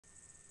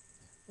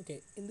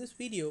Okay, in this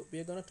video we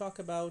are going to talk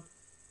about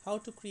how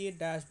to create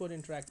dashboard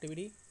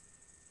interactivity.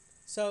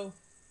 So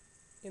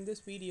in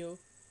this video,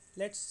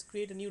 let's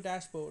create a new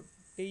dashboard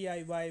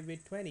DIY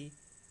with 20,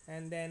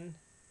 and then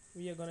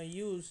we are going to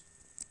use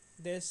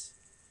this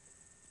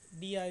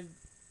DIY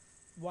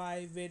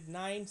with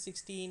 9,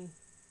 16,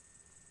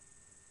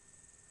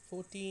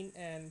 14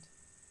 and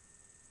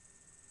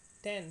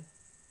 10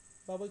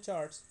 bubble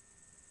charts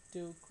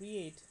to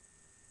create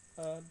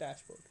a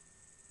dashboard.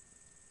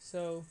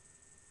 So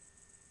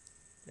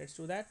let's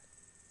do that.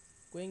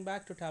 Going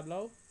back to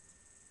Tableau,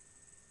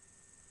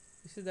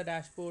 this is the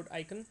dashboard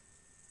icon.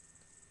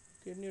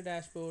 Create new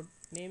dashboard,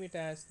 name it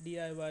as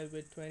DIY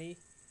with 20,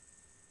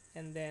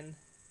 and then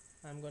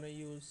I'm gonna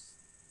use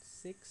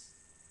 6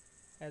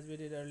 as we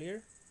did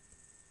earlier.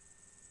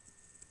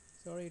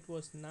 Sorry, it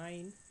was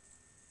 9,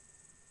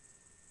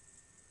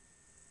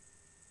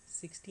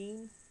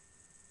 16,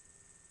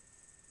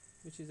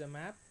 which is a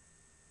map,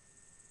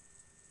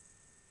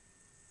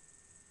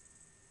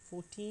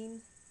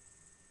 14.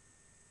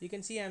 You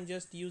can see I'm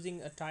just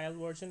using a tile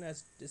version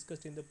as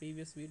discussed in the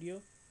previous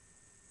video,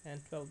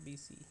 and 12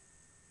 BC.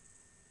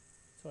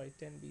 Sorry,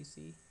 10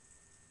 BC.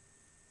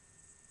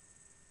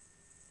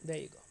 There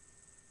you go.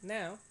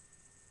 Now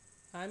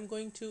I'm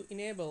going to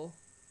enable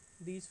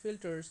these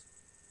filters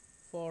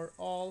for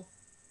all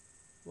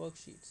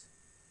worksheets.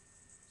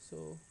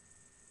 So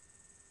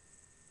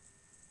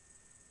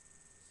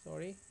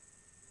sorry,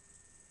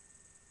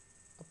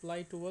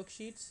 apply to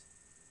worksheets,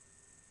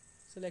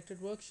 selected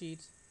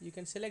worksheets. You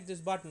can select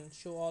this button,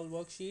 show all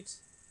worksheets,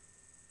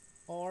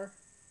 or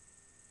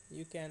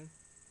you can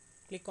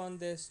click on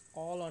this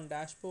all on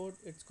dashboard.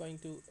 It's going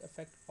to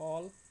affect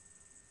all.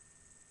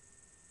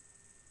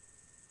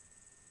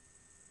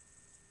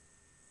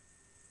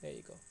 There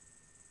you go.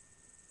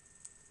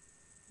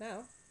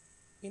 Now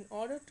in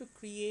order to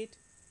create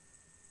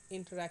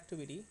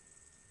interactivity,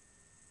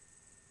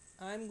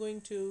 I'm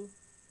going to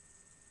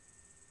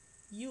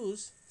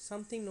use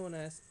something known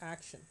as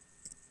action.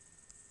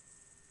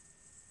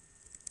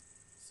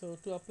 So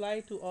to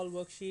apply to all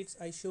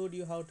worksheets, I showed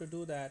you how to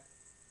do that.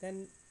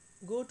 Then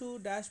go to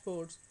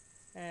dashboards,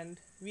 and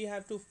we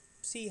have to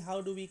see how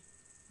do we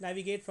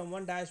navigate from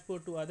one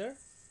dashboard to other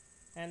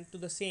and to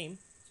the same.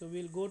 So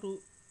we'll go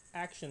to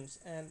actions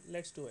and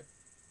let's do it.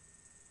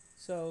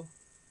 So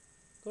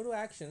go to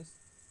actions,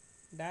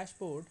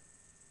 dashboard,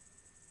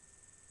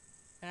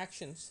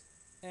 actions,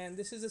 and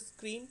this is a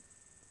screen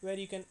where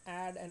you can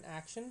add an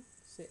action.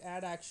 Say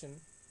add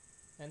action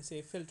and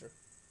say filter.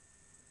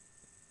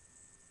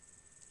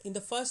 In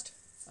the first,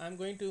 I'm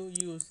going to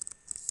use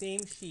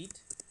same sheet,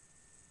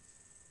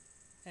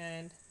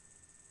 and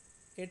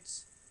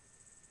it's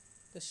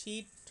the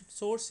sheet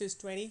source is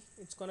 20.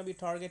 It's going to be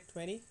target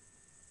 20,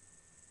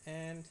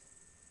 and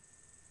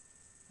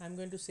I'm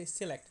going to say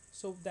select.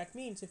 So that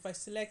means if I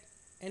select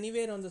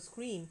anywhere on the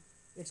screen,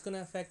 it's going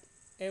to affect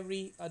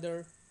every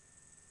other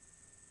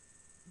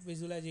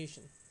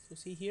visualization. So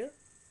see here,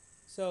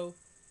 so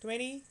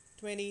 20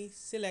 20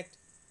 select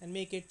and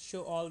make it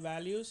show all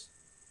values.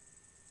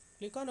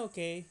 Click on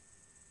OK,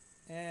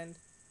 and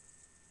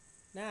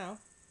now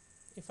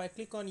if I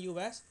click on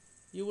US,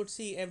 you would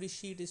see every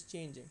sheet is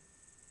changing.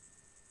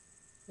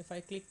 If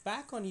I click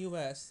back on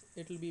US,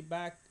 it will be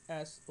back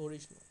as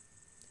original.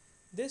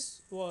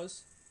 This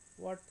was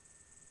what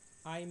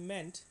I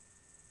meant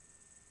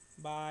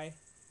by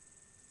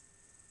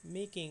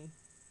making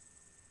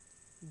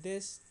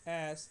this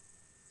as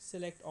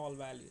select all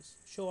values,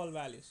 show all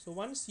values. So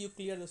once you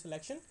clear the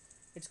selection,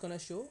 it's gonna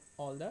show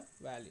all the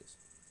values.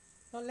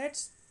 Now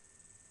let's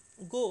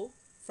go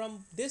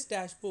from this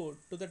dashboard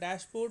to the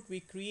dashboard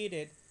we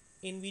created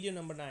in video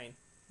number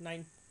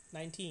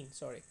 19.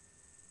 Sorry.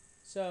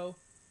 So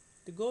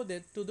to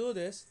do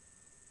this,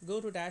 go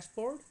to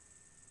dashboard,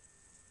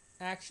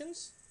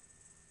 actions,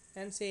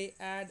 and say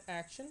add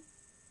action,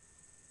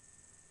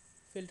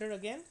 filter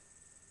again,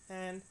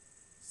 and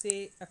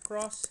say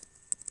across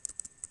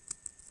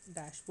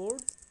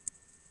dashboard.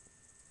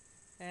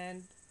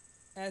 And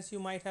as you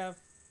might have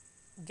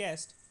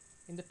guessed,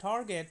 in the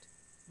target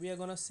we are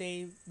gonna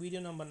say video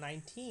number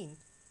 19,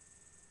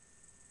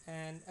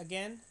 and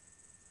again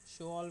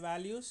show all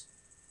values.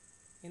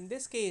 In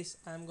this case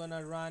I'm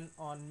gonna run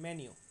on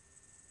menu,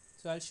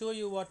 so I'll show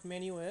you what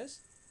menu is,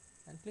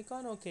 and click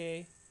on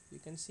OK. You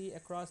can see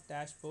across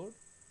dashboard.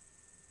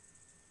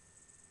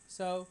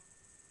 So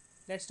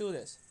let's do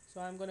this.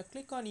 So I'm gonna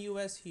click on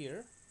US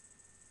here,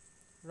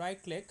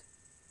 right click,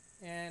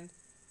 and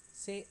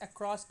say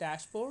across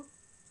dashboard.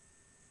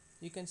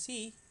 You can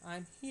see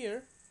I'm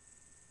here,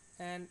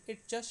 and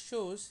it just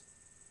shows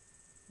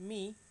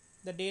me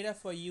the data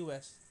for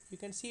US. You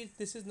can see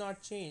this is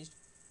not changed,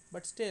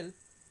 but still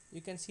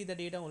you can see the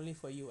data only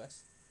for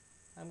US.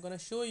 I'm gonna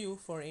show you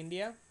for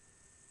India.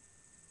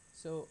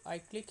 So I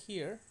click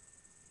here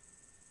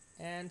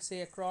and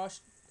say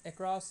across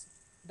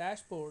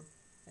dashboard,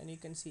 and you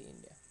can see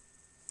India.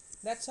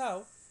 That's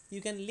how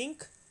you can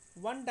link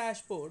one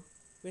dashboard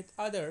with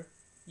other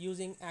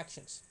using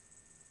actions.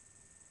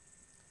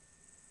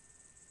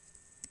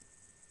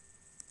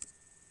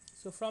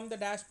 So from the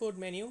dashboard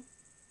menu,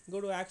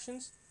 go to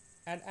actions,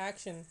 add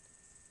action,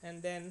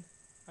 and then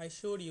I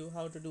showed you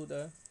how to do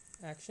the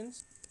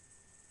actions.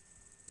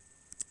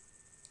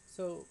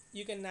 So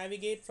you can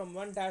navigate from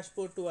one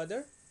dashboard to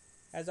other,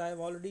 as I have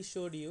already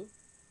showed you,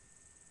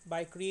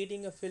 by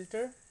creating a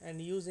filter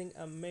and using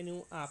a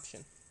menu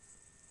option.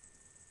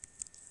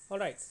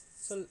 Alright,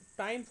 so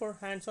time for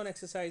hands-on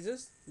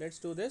exercises. Let's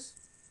do this.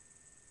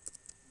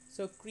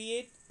 So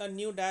create a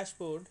new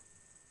dashboard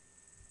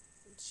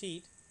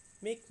sheet,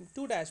 make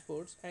two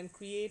dashboards and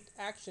create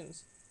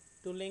actions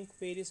to link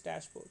various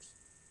dashboards.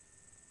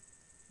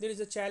 There is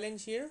a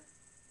challenge here.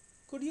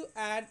 Could you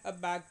add a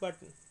back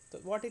button? So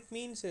what it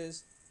means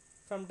is,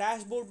 from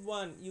dashboard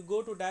 1 you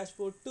go to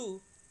dashboard 2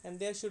 and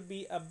there should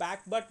be a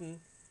back button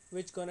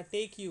which gonna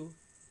take you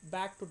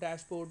back to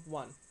dashboard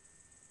 1.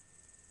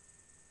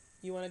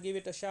 You want to give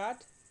it a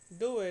shot?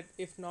 Do it.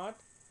 If not,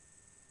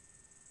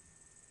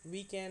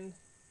 we can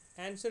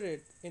answer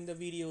it in the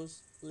videos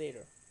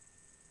later.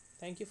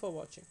 Thank you for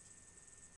watching.